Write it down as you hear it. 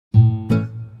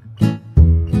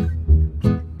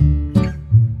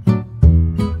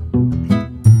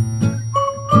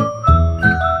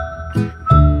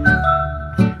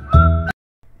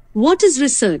What is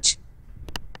research?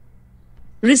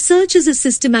 Research is a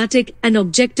systematic and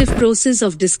objective process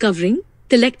of discovering,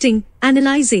 collecting,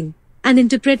 analyzing, and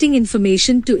interpreting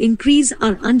information to increase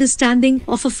our understanding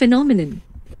of a phenomenon,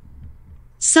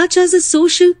 such as a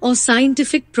social or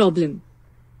scientific problem.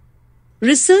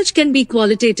 Research can be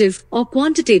qualitative or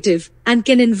quantitative and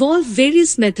can involve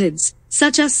various methods,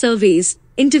 such as surveys,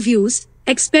 interviews,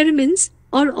 experiments,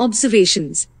 or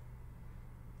observations.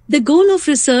 The goal of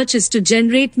research is to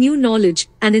generate new knowledge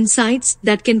and insights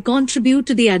that can contribute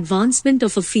to the advancement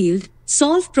of a field,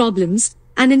 solve problems,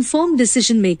 and inform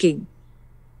decision-making.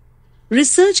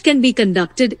 Research can be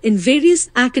conducted in various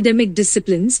academic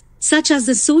disciplines, such as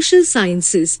the social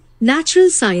sciences, natural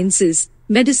sciences,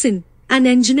 medicine, and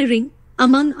engineering,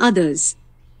 among others.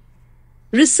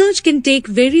 Research can take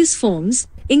various forms,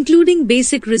 including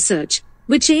basic research,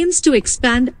 which aims to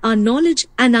expand our knowledge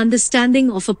and understanding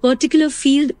of a particular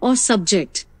field or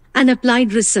subject, and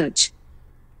applied research,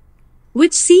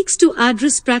 which seeks to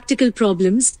address practical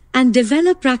problems and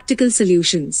develop practical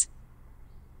solutions.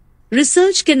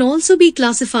 Research can also be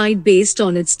classified based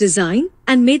on its design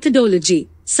and methodology,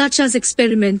 such as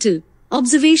experimental,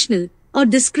 observational, or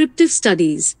descriptive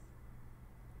studies.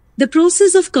 The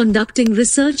process of conducting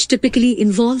research typically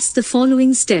involves the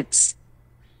following steps.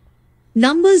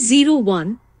 Number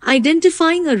 01.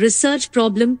 Identifying a research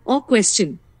problem or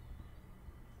question.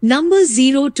 Number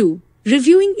 02.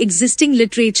 Reviewing existing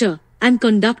literature and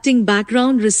conducting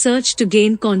background research to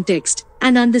gain context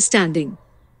and understanding.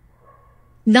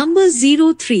 Number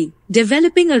 03.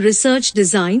 Developing a research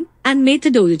design and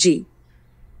methodology.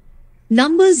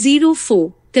 Number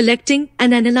 04. Collecting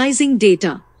and analyzing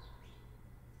data.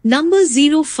 Number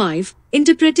 05.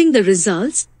 Interpreting the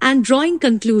results and drawing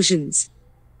conclusions.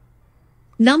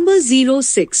 Number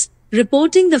 06.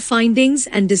 Reporting the findings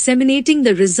and disseminating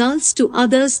the results to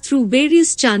others through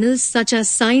various channels such as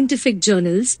scientific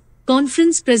journals,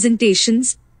 conference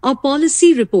presentations, or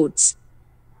policy reports.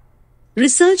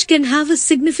 Research can have a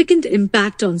significant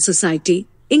impact on society,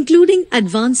 including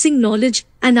advancing knowledge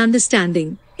and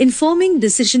understanding, informing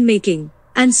decision-making,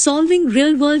 and solving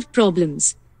real-world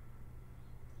problems.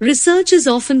 Research is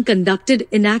often conducted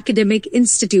in academic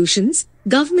institutions,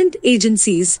 government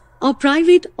agencies, or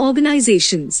private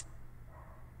organizations.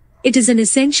 It is an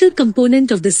essential component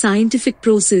of the scientific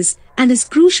process and is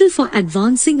crucial for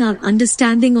advancing our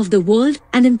understanding of the world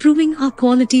and improving our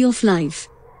quality of life.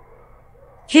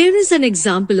 Here is an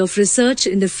example of research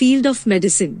in the field of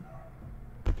medicine.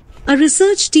 A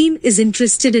research team is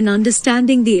interested in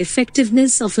understanding the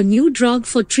effectiveness of a new drug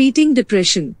for treating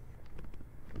depression.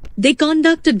 They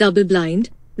conduct a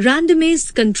double-blind,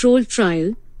 randomized controlled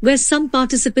trial, where some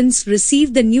participants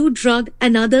receive the new drug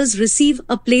and others receive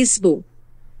a placebo.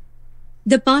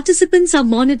 The participants are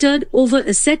monitored over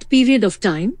a set period of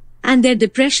time, and their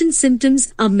depression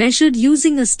symptoms are measured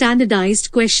using a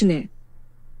standardized questionnaire.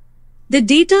 The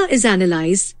data is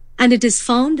analyzed, and it is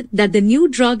found that the new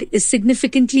drug is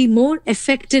significantly more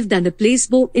effective than the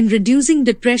placebo in reducing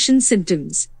depression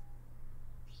symptoms.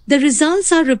 The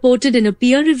results are reported in a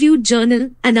peer-reviewed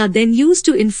journal and are then used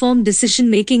to inform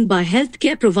decision-making by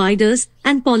healthcare providers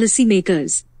and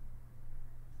policymakers.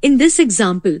 In this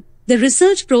example, the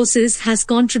research process has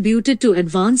contributed to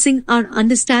advancing our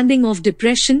understanding of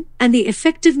depression and the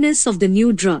effectiveness of the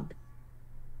new drug.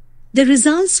 The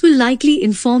results will likely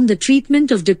inform the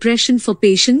treatment of depression for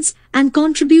patients and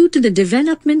contribute to the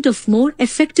development of more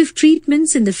effective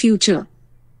treatments in the future.